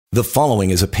The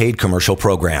following is a paid commercial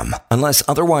program. Unless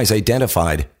otherwise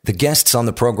identified, the guests on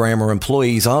the program are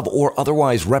employees of or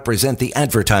otherwise represent the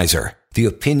advertiser. The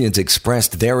opinions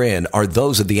expressed therein are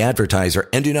those of the advertiser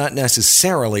and do not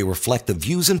necessarily reflect the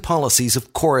views and policies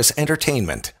of Chorus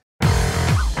Entertainment.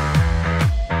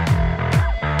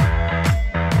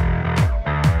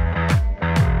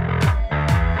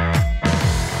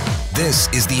 This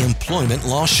is the Employment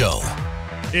Law Show.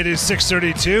 It is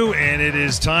 6:32, and it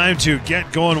is time to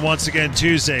get going once again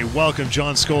Tuesday. Welcome,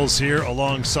 John Scholes here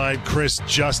alongside Chris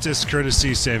Justice,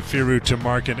 courtesy Samfiru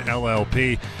Tamarkin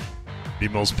LLP, the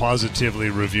most positively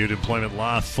reviewed employment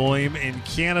law firm in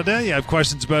Canada. You have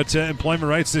questions about employment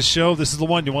rights, this is the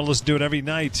one. You want to listen to it every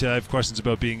night. I have questions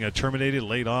about being terminated,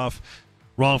 laid off,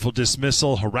 wrongful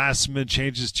dismissal, harassment,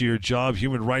 changes to your job,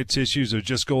 human rights issues, or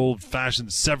just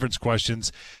old-fashioned severance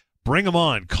questions. Bring them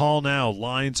on. Call now.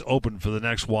 Lines open for the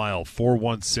next while.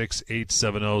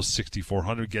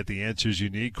 416-870-6400. Get the answers you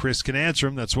need. Chris can answer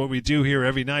them. That's what we do here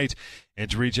every night.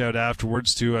 And to reach out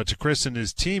afterwards to Chris and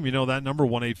his team, you know that number,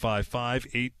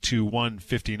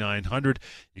 1-855-821-5900.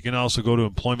 You can also go to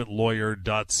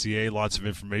employmentlawyer.ca. Lots of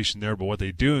information there about what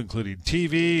they do, including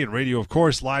TV and radio, of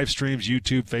course, live streams,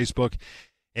 YouTube, Facebook,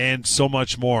 and so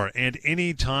much more. And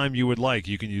anytime you would like,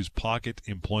 you can use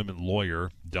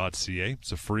pocketemploymentlawyer.ca.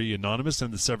 It's a free, anonymous,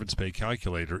 and the severance pay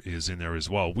calculator is in there as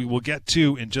well. We will get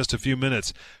to, in just a few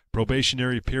minutes,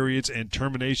 probationary periods and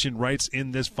termination rights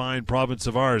in this fine province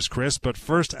of ours, Chris. But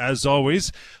first, as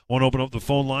always, I want to open up the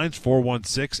phone lines,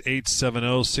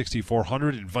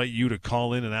 416-870-6400. Invite you to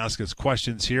call in and ask us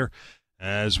questions here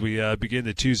as we begin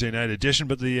the Tuesday night edition.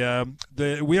 But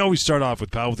we always start off with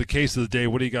the case of the day.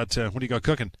 What do you got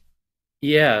cooking?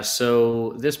 Yeah,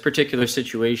 so this particular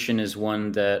situation is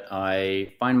one that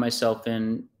I find myself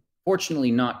in,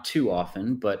 fortunately not too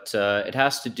often, but it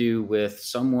has to do with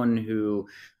someone who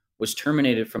was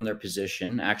terminated from their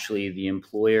position. Actually, the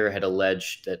employer had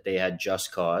alleged that they had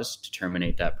just cause to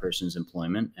terminate that person's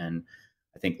employment, and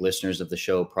I think listeners of the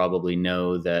show probably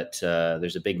know that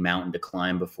there's a big mountain to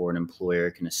climb before an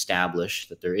employer can establish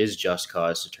that there is just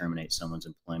cause to terminate someone's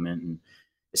employment and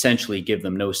essentially give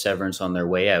them no severance on their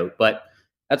way out. But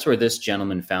that's where this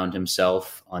gentleman found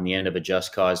himself on the end of a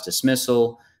just cause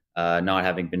dismissal, not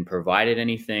having been provided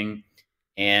anything.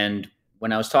 And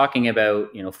when I was talking about,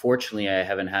 fortunately, I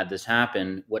haven't had this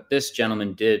happen. What this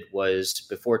gentleman did was,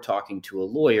 before talking to a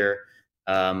lawyer,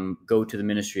 go to the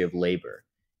Ministry of Labor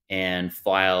and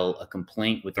file a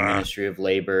complaint with the Ministry of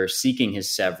Labor seeking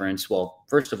his severance. Well,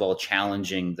 first of all,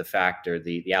 challenging the fact or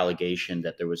the allegation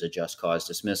that there was a just cause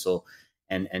dismissal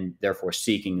and therefore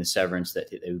seeking the severance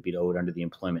that it would be owed under the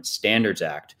Employment Standards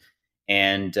Act.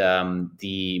 And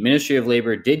the Ministry of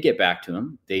Labor did get back to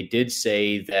him. They did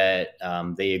say that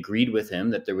they agreed with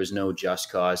him that there was no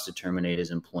just cause to terminate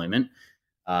his employment.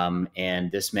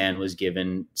 And this man was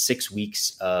given 6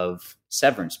 weeks of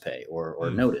severance pay or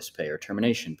notice pay or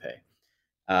termination pay.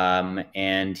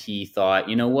 And he thought,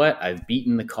 you know what? I've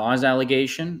beaten the cause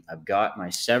allegation. I've got my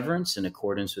severance in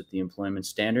accordance with the Employment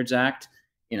Standards Act.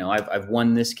 I've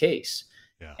won this case.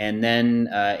 Yeah. And then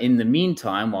in the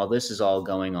meantime, while this is all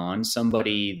going on,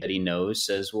 somebody that he knows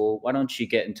says, well, why don't you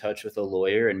get in touch with a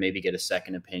lawyer and maybe get a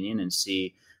second opinion and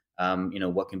see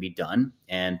what can be done.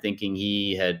 And thinking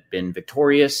he had been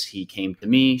victorious, he came to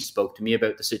me, spoke to me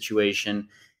about the situation,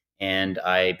 and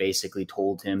I basically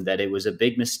told him that it was a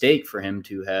big mistake for him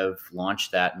to have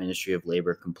launched that Ministry of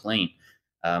Labor complaint,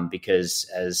 because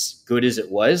as good as it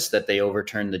was that they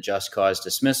overturned the just cause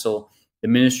dismissal, the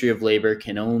Ministry of Labor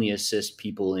can only assist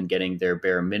people in getting their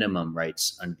bare minimum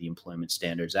rights under the Employment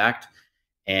Standards Act,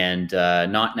 and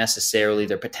not necessarily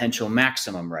their potential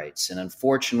maximum rights. And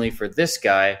unfortunately for this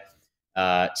guy,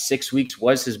 6 weeks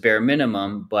was his bare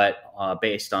minimum, but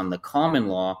based on the common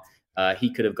law,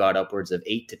 he could have got upwards of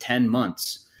 8 to 10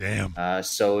 months. Damn.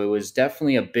 So it was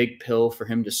definitely a big pill for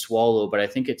him to swallow, but I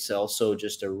think it's also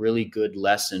just a really good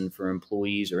lesson for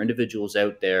employees or individuals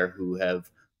out there who have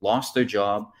lost their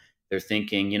job. They're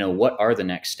thinking, what are the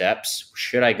next steps?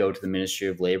 Should I go to the Ministry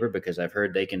of Labor because I've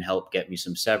heard they can help get me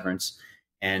some severance?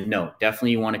 And no,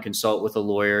 definitely you want to consult with a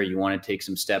lawyer. You want to take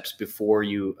some steps before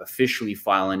you officially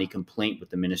file any complaint with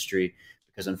the ministry,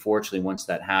 because unfortunately, once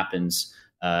that happens,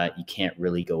 you can't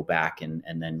really go back and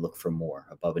then look for more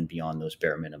above and beyond those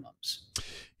bare minimums.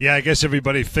 Yeah, I guess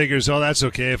everybody figures, that's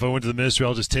okay. If I went to the ministry,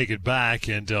 I'll just take it back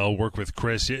and I'll work with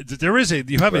Chris. You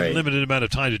have a limited amount of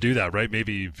time to do that, right?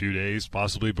 Maybe a few days,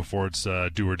 possibly, before it's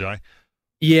do or die.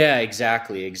 Yeah,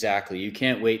 exactly. You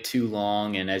can't wait too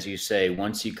long. And as you say,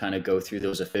 once you kind of go through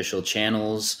those official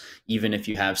channels, even if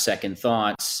you have second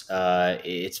thoughts,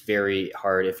 it's very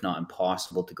hard, if not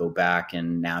impossible, to go back.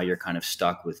 And now you're kind of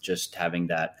stuck with just having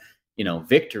that,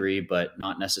 victory, but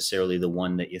not necessarily the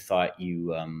one that you thought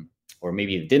or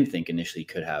maybe you didn't think initially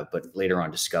could have, but later on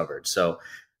discovered. So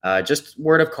just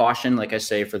word of caution, like I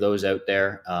say, for those out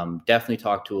there, definitely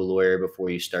talk to a lawyer before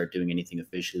you start doing anything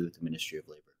officially with the Ministry of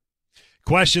Labor.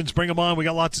 Questions, bring them on. We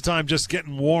got lots of time. Just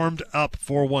getting warmed up.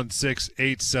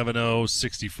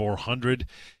 416-870-6400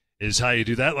 is how you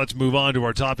do that. Let's move on to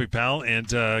our topic, pal, and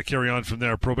carry on from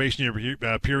there. Probationary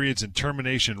periods and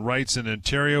termination rights in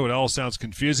Ontario. It all sounds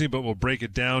confusing, but we'll break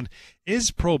it down. Is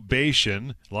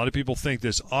probation, a lot of people think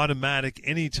this, automatic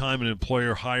anytime an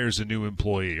employer hires a new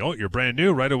employee? Oh, you're brand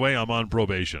new? Right away, I'm on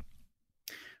probation.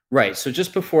 Right. So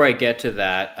just before I get to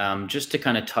that, just to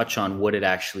kind of touch on what it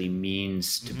actually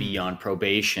means to be on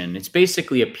probation, it's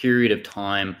basically a period of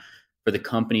time for the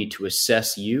company to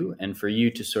assess you and for you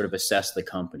to sort of assess the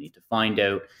company to find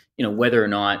out, whether or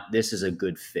not this is a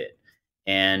good fit.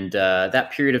 And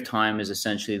that period of time is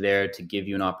essentially there to give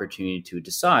you an opportunity to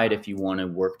decide if you want to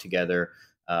work together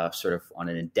sort of on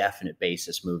an indefinite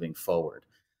basis moving forward.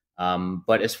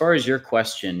 But as far as your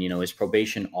question, is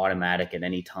probation automatic at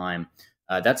any time?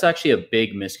 That's actually a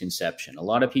big misconception. A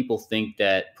lot of people think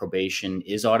that probation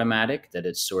is automatic, that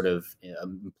it's sort of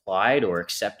implied or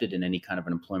accepted in any kind of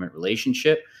an employment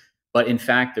relationship. But in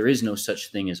fact, there is no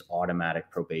such thing as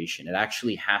automatic probation. It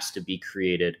actually has to be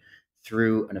created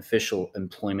through an official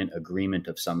employment agreement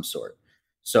of some sort.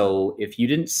 So if you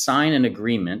didn't sign an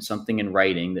agreement, something in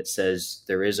writing that says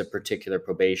there is a particular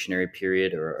probationary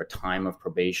period or a time of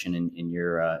probation in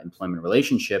your employment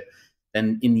relationship,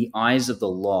 then in the eyes of the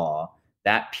law,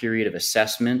 that period of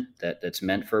assessment that's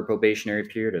meant for a probationary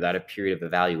period or that a period of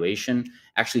evaluation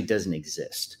actually doesn't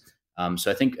exist.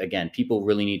 So I think, again, people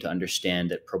really need to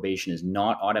understand that probation is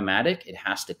not automatic. It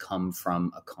has to come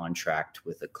from a contract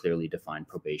with a clearly defined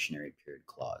probationary period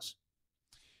clause.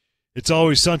 It's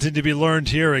always something to be learned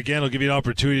here. Again, I'll give you an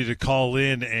opportunity to call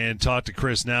in and talk to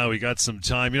Chris now. We got some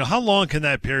time. How long can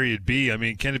that period be? I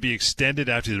mean, can it be extended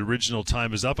after the original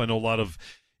time is up? I know a lot of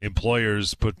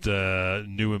employers put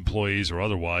new employees or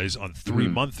otherwise on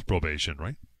 3-month probation,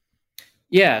 right?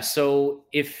 Yeah. So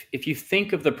if you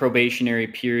think of the probationary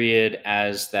period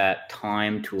as that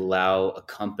time to allow a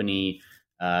company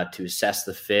to assess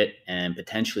the fit and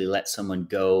potentially let someone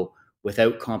go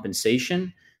without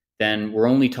compensation, then we're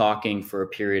only talking for a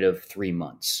period of 3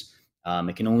 months.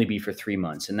 It can only be for 3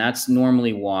 months. And that's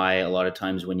normally why a lot of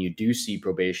times when you do see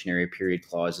probationary period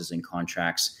clauses in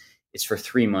contracts, it's for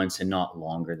 3 months and not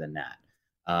longer than that.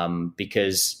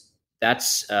 Because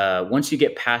that's once you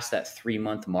get past that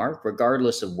 3-month mark,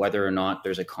 regardless of whether or not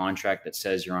there's a contract that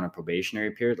says you're on a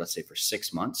probationary period, let's say for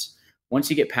 6 months, once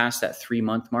you get past that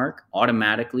 3-month mark,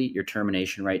 automatically your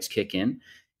termination rights kick in.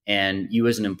 And you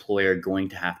as an employer are going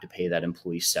to have to pay that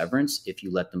employee severance if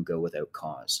you let them go without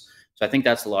cause. So I think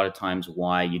that's a lot of times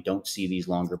why you don't see these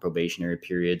longer probationary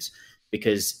periods,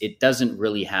 because it doesn't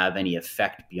really have any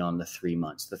effect beyond the 3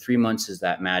 months. The 3 months is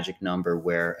that magic number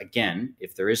where, again,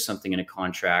 if there is something in a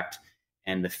contract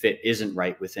and the fit isn't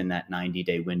right within that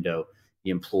 90-day window,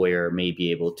 the employer may be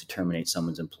able to terminate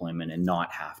someone's employment and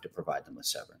not have to provide them with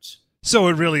severance. So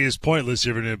it really is pointless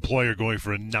if an employer going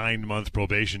for a 9-month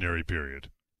probationary period.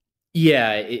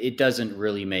 Yeah, it doesn't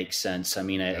really make sense. I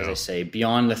mean, as I say,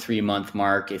 beyond the 3-month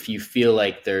mark, if you feel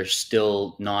like they're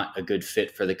still not a good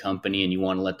fit for the company and you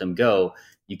want to let them go,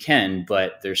 you can,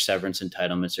 but their severance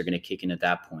entitlements are going to kick in at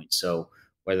that point. So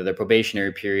whether the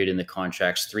probationary period in the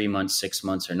contract's 3 months, 6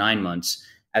 months, or 9 months,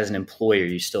 as an employer,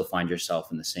 you still find yourself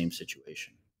in the same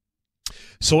situation.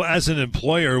 So as an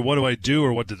employer, what do I do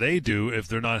or what do they do if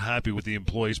they're not happy with the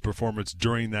employee's performance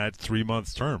during that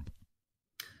 3-month term?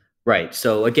 Right.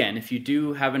 So again, if you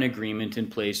do have an agreement in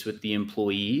place with the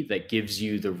employee that gives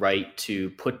you the right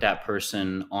to put that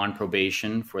person on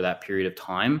probation for that period of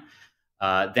time,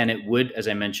 then it would, as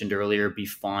I mentioned earlier, be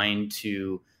fine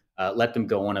to let them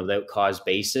go on a without cause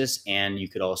basis. And you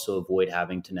could also avoid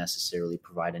having to necessarily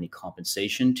provide any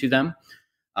compensation to them.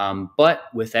 But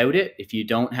without it, if you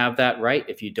don't have that right,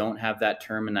 if you don't have that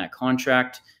term in that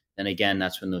contract, then again,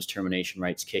 that's when those termination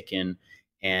rights kick in.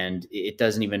 And it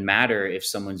doesn't even matter if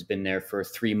someone's been there for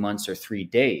 3 months or 3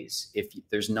 days. If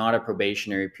there's not a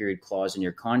probationary period clause in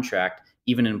your contract,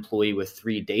 even an employee with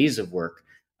 3 days of work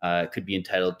could be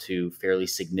entitled to fairly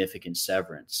significant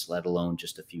severance, let alone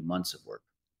just a few months of work.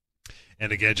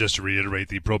 And again, just to reiterate,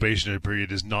 the probationary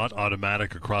period is not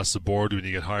automatic across the board. When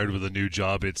you get hired with a new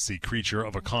job, it's the creature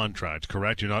of a contract,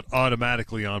 correct? You're not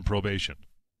automatically on probation.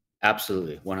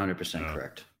 Absolutely, 100%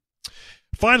 correct.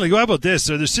 Finally, how about this?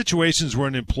 Are there situations where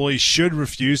an employee should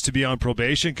refuse to be on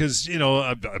probation? Because,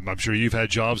 I'm sure you've had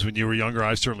jobs when you were younger.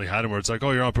 I've certainly had them where it's like,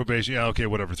 oh, you're on probation. Yeah, okay,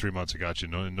 whatever, 3 months, I got you.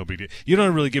 No big deal. You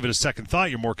don't really give it a second thought.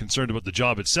 You're more concerned about the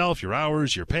job itself, your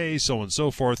hours, your pay, so on and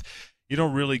so forth. You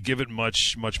don't really give it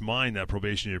much mind, that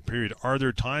probationary period. Are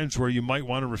there times where you might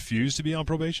want to refuse to be on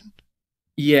probation?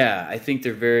 Yeah, I think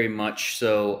there very much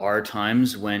so are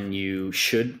times when you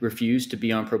should refuse to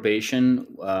be on probation.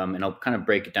 And I'll kind of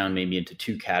break it down maybe into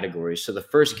two categories. So the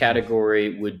first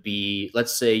category would be,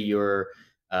 let's say you've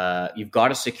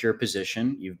got a secure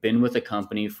position, you've been with a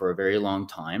company for a very long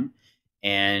time,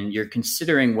 and you're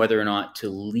considering whether or not to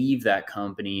leave that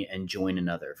company and join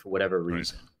another for whatever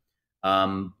reason.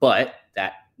 Right. But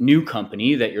that new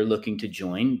company that you're looking to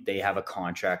join, they have a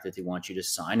contract that they want you to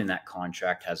sign, and that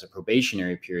contract has a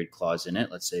probationary period clause in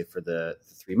it, let's say for the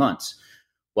 3 months.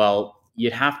 Well,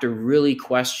 you'd have to really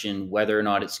question whether or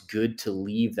not it's good to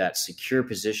leave that secure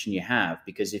position you have,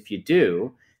 because if you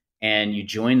do, and you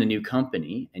join the new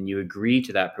company and you agree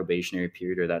to that probationary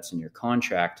period, or that's in your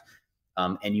contract,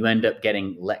 and you end up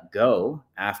getting let go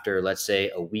after, let's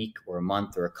say, a week or a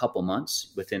month or a couple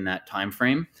months within that time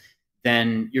frame,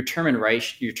 then your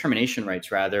termination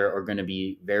rights are going to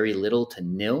be very little to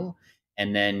nil.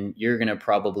 And then you're going to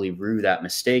probably rue that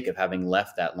mistake of having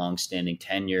left that long-standing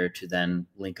tenure to then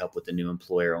link up with the new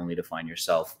employer only to find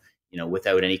yourself,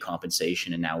 without any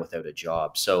compensation and now without a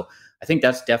job. So I think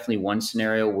that's definitely one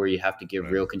scenario where you have to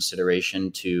give real consideration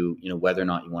to, whether or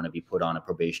not you want to be put on a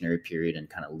probationary period and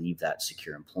kind of leave that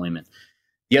secure employment.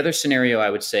 The other scenario I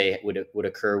would say would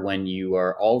occur when you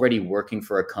are already working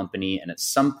for a company, and at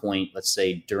some point, let's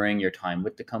say during your time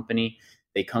with the company,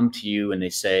 they come to you and they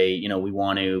say, we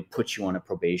want to put you on a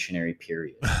probationary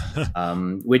period,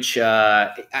 which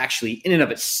actually in and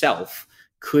of itself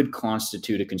could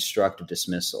constitute a constructive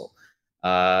dismissal.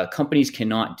 Companies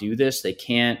cannot do this. They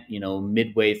can't,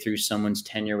 midway through someone's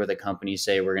tenure with a company,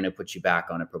 say, we're going to put you back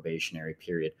on a probationary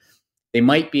period. They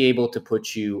might be able to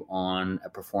put you on a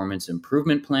performance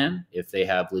improvement plan if they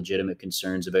have legitimate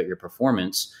concerns about your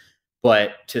performance.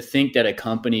 But to think that a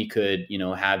company could,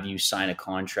 have you sign a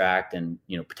contract and,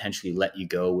 potentially let you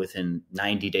go within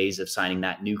 90 days of signing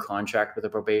that new contract with a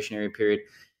probationary period,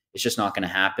 it's just not going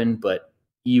to happen. But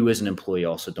you as an employee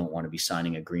also don't want to be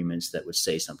signing agreements that would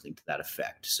say something to that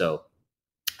effect. So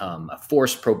a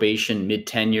forced probation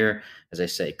mid-tenure, as I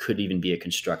say, could even be a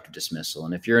constructive dismissal.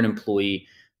 And if you're an employee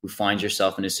who finds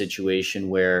yourself in a situation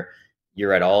where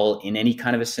you're at all in any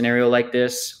kind of a scenario like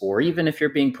this, or even if you're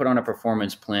being put on a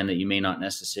performance plan that you may not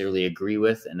necessarily agree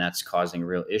with, and that's causing a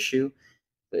real issue,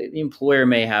 the employer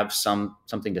may have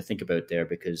something to think about there,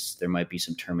 because there might be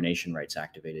some termination rights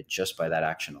activated just by that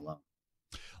action alone.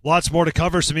 Lots more to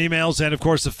cover, some emails, and of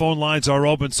course the phone lines are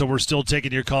open, so we're still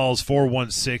taking your calls,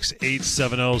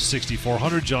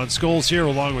 416-870-6400. John Scholes here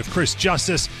along with Chris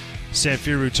Justice,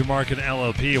 Samfiru Tumarkin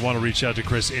LLP. You want to reach out to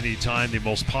Chris anytime, the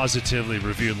most positively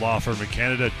reviewed law firm in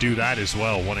Canada. Do that as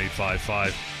well,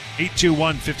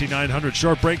 1-855-821-5900.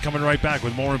 Short break, coming right back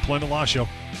with more Employment Law Show.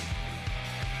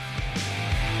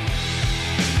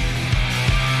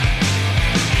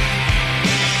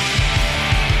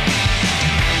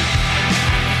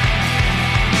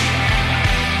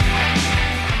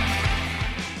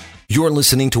 You're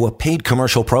listening to a paid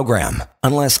commercial program.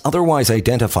 Unless otherwise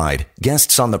identified,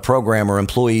 guests on the program are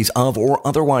employees of or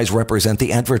otherwise represent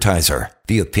the advertiser.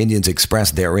 The opinions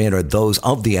expressed therein are those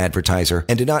of the advertiser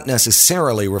and do not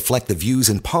necessarily reflect the views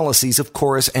and policies of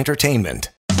Chorus Entertainment.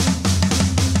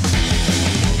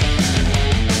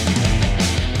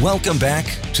 Welcome back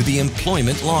to the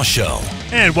Employment Law Show.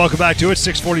 And welcome back to it.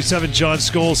 647, John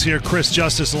Scholes here. Chris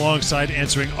Justice alongside,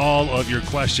 answering all of your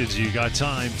questions. You got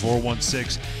time,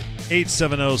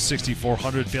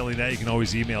 416-870-6400. Failing that, you can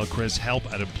always email Chris,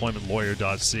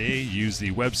 help@employmentlawyer.ca. Use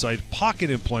the website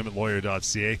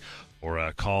pocketemploymentlawyer.ca,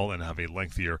 or call and have a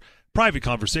lengthier private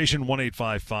conversation,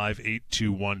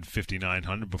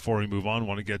 1-855-821-5900. Before we move on, I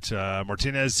want to get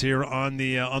Martinez here on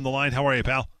the line. How are you,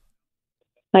 pal?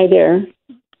 Hi there.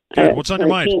 Good. What's on your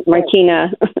mind?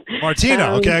 Martina.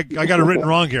 Martina. Okay, I got it written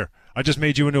wrong here. I just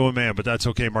made you into a man, but that's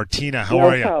okay. Martina, how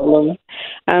are you? No problem.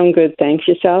 I'm good, thanks.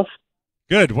 Yourself?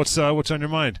 Good. What's on your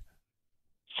mind?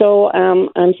 So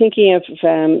I'm thinking of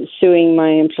suing my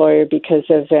employer because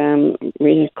of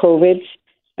COVID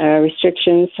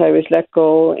restrictions. I was let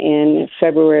go in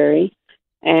February,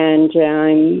 and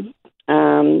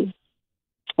I'm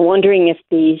wondering if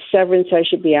the severance I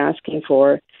should be asking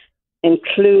for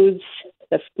includes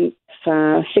the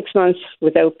 6 months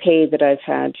without pay that I've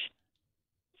had.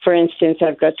 For instance,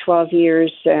 I've got 12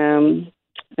 years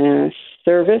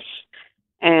service,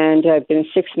 and I've been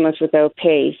 6 months without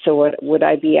pay. So what would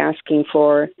I be asking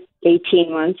for?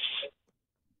 18 months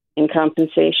in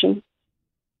compensation?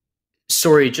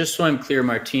 Sorry, just so I'm clear,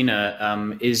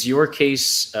 Martina, is your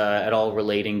case at all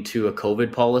relating to a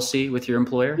COVID policy with your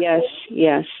employer?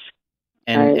 Yes.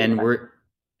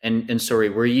 And sorry,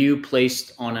 were you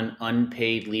placed on an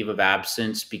unpaid leave of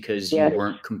absence because you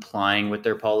weren't complying with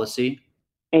their policy?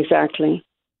 Exactly.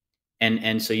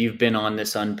 And so you've been on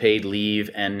this unpaid leave,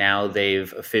 and now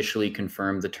they've officially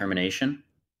confirmed the termination?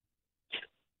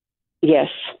 Yes.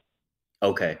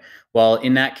 Okay. Well,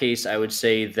 in that case, I would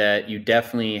say that you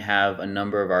definitely have a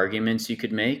number of arguments you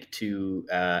could make to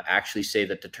actually say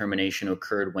that the termination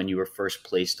occurred when you were first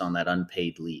placed on that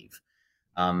unpaid leave.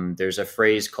 There's a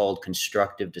phrase called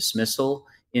constructive dismissal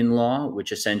in law,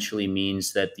 which essentially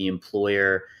means that the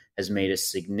employer has made a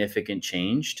significant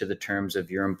change to the terms of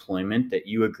your employment that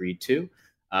you agreed to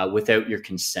without your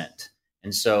consent.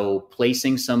 And so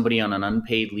placing somebody on an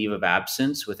unpaid leave of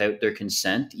absence without their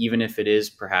consent, even if it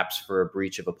is perhaps for a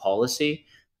breach of a policy,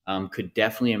 could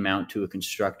definitely amount to a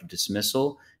constructive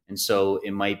dismissal. And so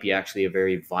it might be actually a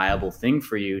very viable thing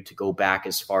for you to go back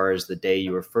as far as the day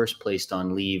you were first placed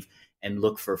on leave and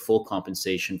look for full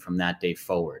compensation from that day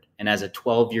forward. And as a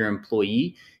 12-year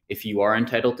employee, if you are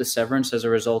entitled to severance as a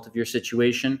result of your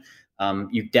situation,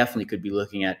 you definitely could be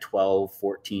looking at 12,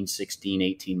 14, 16,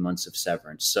 18 months of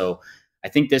severance. So I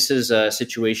think this is a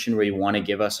situation where you want to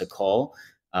give us a call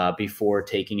before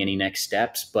taking any next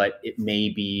steps, but it may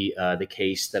be the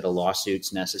case that a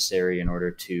lawsuit's necessary in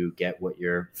order to get what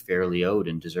you're fairly owed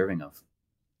and deserving of.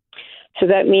 So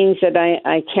that means that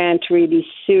I can't really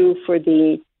sue for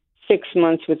the 6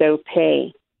 months without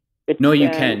pay. But, no, you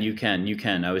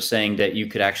can. I was saying that you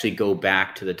could actually go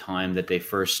back to the time that they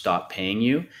first stopped paying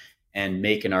you and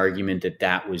make an argument that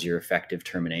that was your effective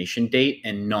termination date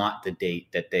and not the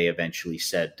date that they eventually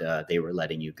said they were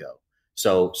letting you go.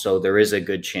 So there is a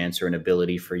good chance or an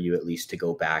ability for you at least to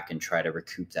go back and try to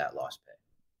recoup that lost pay.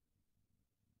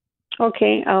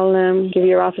 Okay, I'll give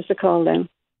your office a call then.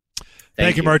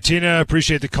 Thank you, Martina.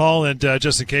 Appreciate the call. And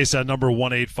just in case, that number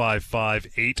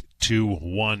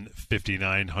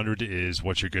 1-855-821-5900 is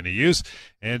what you're going to use.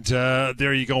 And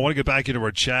there you go. I want to get back into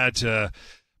our chat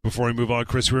before we move on.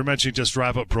 Chris, we were mentioning just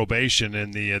wrap up probation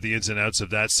and the ins and outs of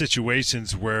that.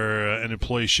 Situations where an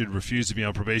employee should refuse to be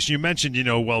on probation. You mentioned,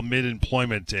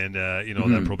 mid-employment and,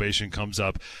 that probation comes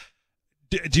up.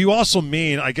 Do you also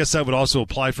mean, I guess that would also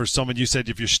apply for someone, you said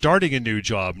if you're starting a new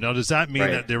job. Now, does that mean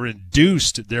that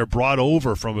they're brought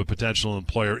over from a potential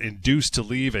employer, induced to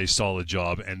leave a solid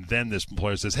job, and then this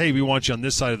employer says, hey, we want you on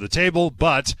this side of the table,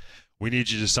 but we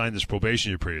need you to sign this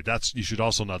probationary period. You should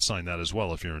also not sign that as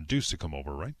well if you're induced to come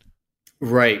over, right?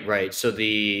 Right. So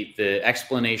the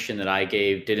explanation that I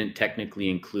gave didn't technically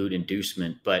include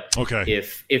inducement, but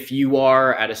if you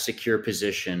are at a secure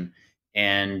position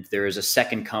and there is a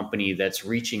second company that's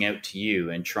reaching out to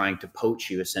you and trying to poach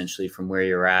you essentially from where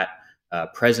you're at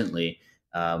presently,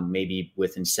 maybe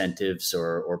with incentives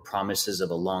or promises of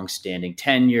a long-standing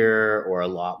tenure or a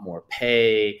lot more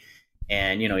pay,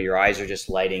 and your eyes are just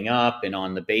lighting up, and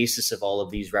on the basis of all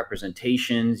of these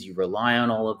representations, you rely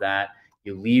on all of that,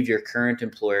 you leave your current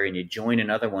employer and you join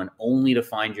another one only to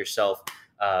find yourself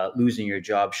losing your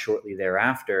job shortly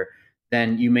thereafter,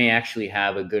 then you may actually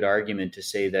have a good argument to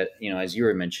say that, as you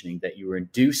were mentioning, that you were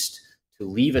induced to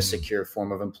leave a secure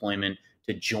form of employment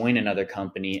to join another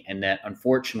company, and that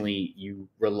unfortunately you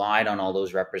relied on all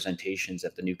those representations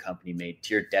that the new company made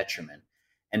to your detriment.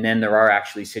 And then there are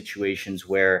actually situations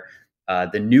where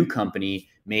the new company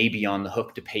may be on the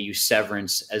hook to pay you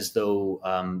severance as though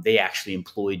they actually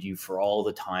employed you for all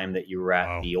the time that you were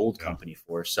at the old company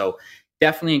for. So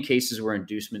definitely in cases where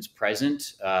inducement's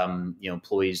present,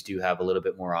 employees do have a little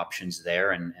bit more options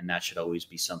there, and that should always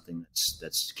be something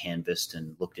that's canvassed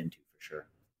and looked into for sure.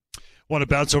 Want to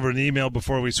bounce over an email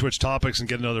before we switch topics and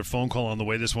get another phone call on the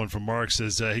way. This one from Mark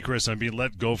says, hey, Chris, I'm being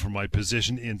let go from my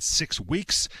position in 6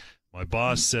 weeks. My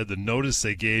boss said the notice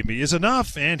they gave me is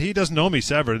enough, and he doesn't owe me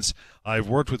severance. I've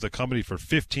worked with the company for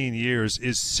 15 years.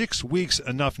 Is 6 weeks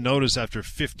enough notice after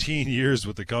 15 years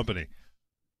with the company?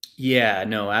 Yeah,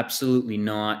 no, absolutely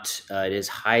not. It is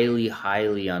highly,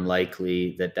 highly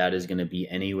unlikely that is going to be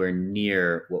anywhere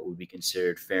near what would be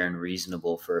considered fair and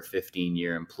reasonable for a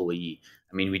 15-year employee.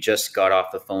 I mean, we just got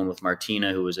off the phone with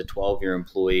Martina, who was a 12-year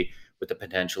employee with the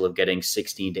potential of getting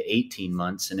 16 to 18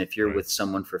 months. And if you're with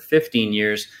someone for 15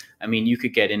 years, I mean, you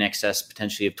could get in excess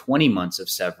potentially of 20 months of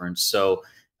severance. So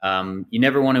you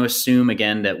never want to assume,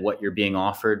 again, that what you're being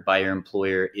offered by your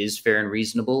employer is fair and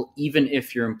reasonable, even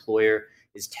if your employer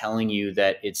is telling you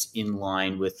that it's in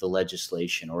line with the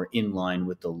legislation or in line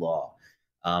with the law.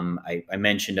 I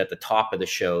mentioned at the top of the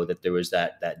show that there was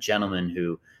that gentleman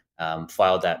who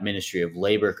filed that Ministry of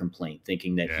Labor complaint,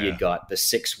 thinking that he had got the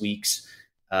 6 weeks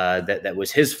that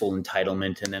was his full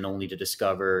entitlement, and then only to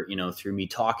discover, through me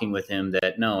talking with him,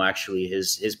 that no, actually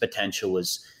his potential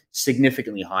was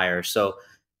significantly higher. So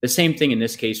the same thing in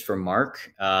this case for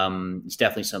Mark. It's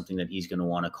definitely something that he's going to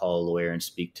want to call a lawyer and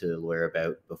speak to the lawyer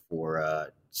about before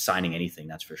signing anything.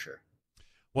 That's for sure.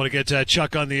 Want to get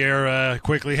Chuck on the air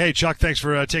quickly. Hey, Chuck, thanks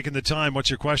for taking the time. What's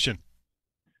your question?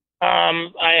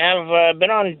 I have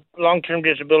been on long-term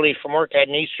disability from work. I had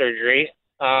knee surgery,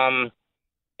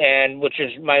 and which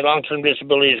is my long-term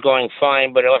disability is going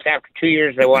fine. But after 2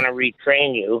 years, they want to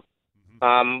retrain you.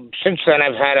 Since then,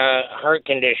 I've had a heart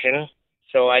condition,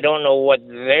 so I don't know what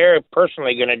they're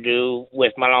personally going to do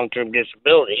with my long-term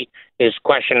disability. Is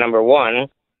question number one.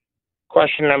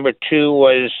 Question number two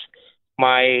was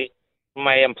my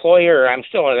employer. I'm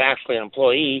still actually an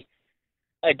employee.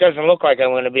 It doesn't look like I'm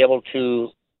going to be able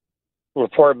to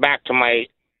report back to my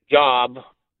job.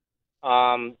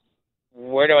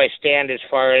 Where do I stand as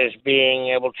far as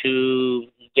being able to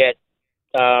get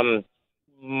my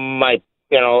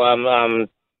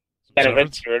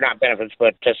benefits, or not benefits,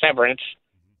 but severance,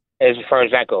 as far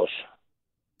as that goes?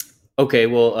 Okay,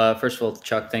 well, first of all,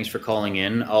 Chuck, thanks for calling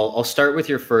in. I'll start with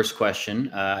your first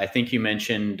question. I think you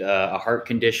mentioned a heart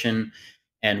condition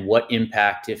and what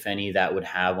impact, if any, that would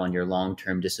have on your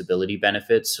long-term disability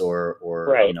benefits, or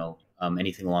right.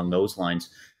 Anything along those lines.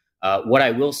 What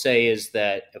I will say is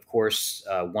that, of course,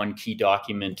 one key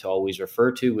document to always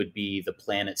refer to would be the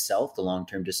plan itself, the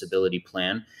long-term disability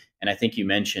plan. And I think you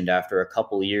mentioned after a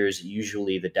couple of years,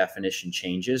 usually the definition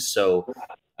changes. So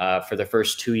for the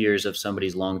first 2 years of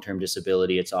somebody's long-term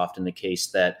disability, it's often the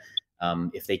case that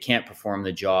if they can't perform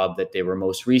the job that they were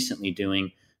most recently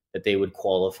doing, that they would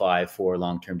qualify for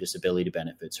long-term disability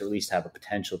benefits, or at least have a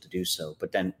potential to do so.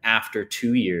 But then after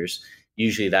 2 years,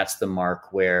 usually that's the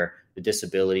mark where the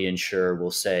disability insurer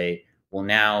will say, well,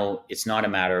 now it's not a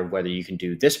matter of whether you can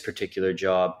do this particular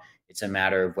job. It's a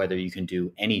matter of whether you can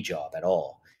do any job at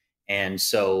all. And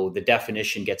so the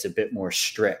definition gets a bit more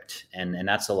strict. And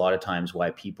that's a lot of times why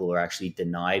people are actually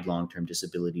denied long-term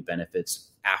disability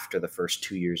benefits after the first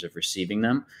 2 years of receiving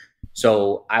them.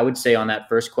 So I would say on that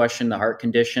first question, the heart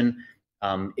condition,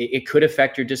 it could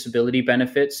affect your disability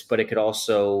benefits, but it could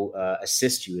also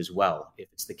assist you as well if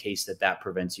it's the case that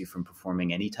prevents you from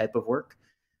performing any type of work.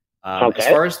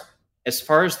 Okay. As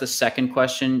far as the second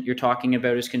question you're talking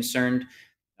about is concerned,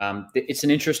 it's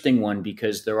an interesting one,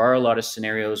 because there are a lot of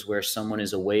scenarios where someone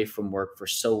is away from work for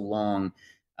so long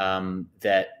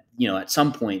that, at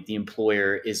some point the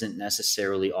employer isn't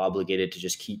necessarily obligated to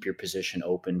just keep your position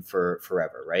open for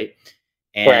forever, right?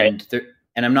 And right.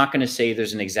 And I'm not going to say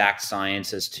there's an exact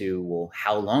science as to, well,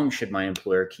 how long should my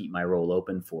employer keep my role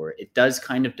open for? It does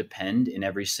kind of depend in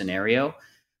every scenario.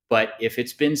 But if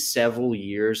it's been several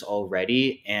years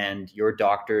already and your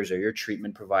doctors or your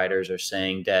treatment providers are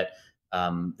saying that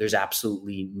there's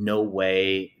absolutely no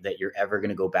way that you're ever going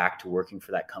to go back to working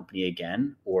for that company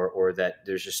again, or that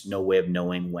there's just no way of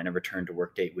knowing when a return to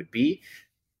work date would be,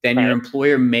 then your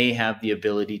employer may have the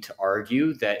ability to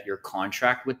argue that your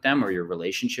contract with them or your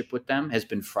relationship with them has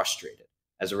been frustrated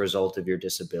as a result of your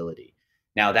disability.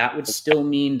 Now, that would still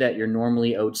mean that you're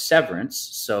normally owed severance.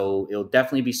 So it'll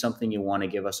definitely be something you want to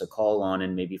give us a call on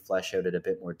and maybe flesh out in a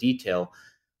bit more detail.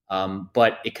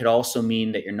 But it could also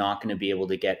mean that you're not going to be able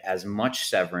to get as much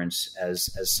severance as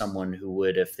someone who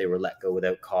would if they were let go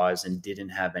without cause and didn't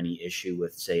have any issue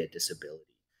with, say, a disability.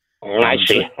 I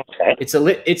see. Okay.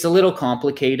 It's a little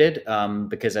complicated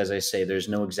because, as I say, there's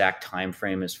no exact time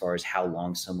frame as far as how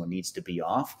long someone needs to be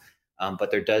off. But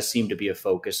there does seem to be a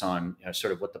focus on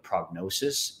sort of what the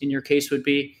prognosis in your case would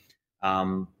be.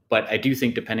 But I do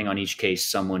think depending on each case,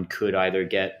 someone could either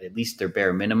get at least their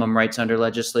bare minimum rights under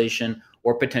legislation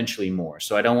or potentially more.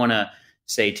 So I don't want to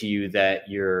say to you that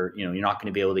you're not going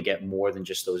to be able to get more than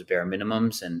just those bare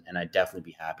minimums. And I'd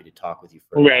definitely be happy to talk with you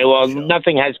further. Right. Well,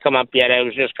 nothing has come up yet. I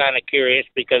was just kind of curious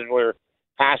because we're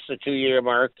past the 2-year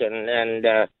mark, and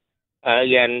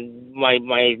again,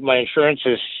 my insurance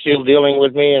is still dealing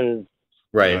with me, and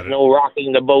right. No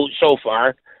rocking the boat so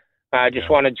far. I just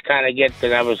wanted to kind of get,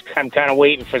 because I'm kind of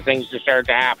waiting for things to start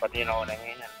to happen. You know what I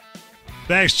mean?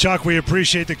 Thanks, Chuck. We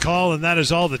appreciate the call, and that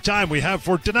is all the time we have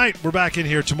for tonight. We're back in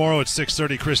here tomorrow at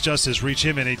 6:30. Chris Justice, reach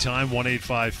him anytime,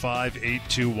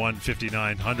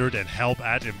 1-855-821-5900, and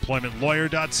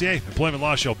help@employmentlawyer.ca. Employment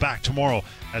Law Show back tomorrow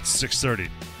at 6:30.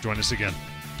 Join us again.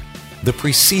 The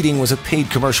preceding was a paid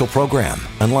commercial program.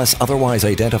 Unless otherwise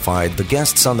identified, the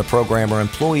guests on the program are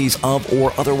employees of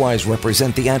or otherwise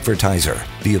represent the advertiser.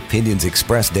 The opinions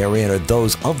expressed therein are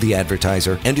those of the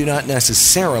advertiser and do not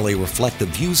necessarily reflect the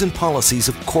views and policies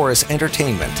of Chorus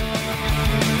Entertainment.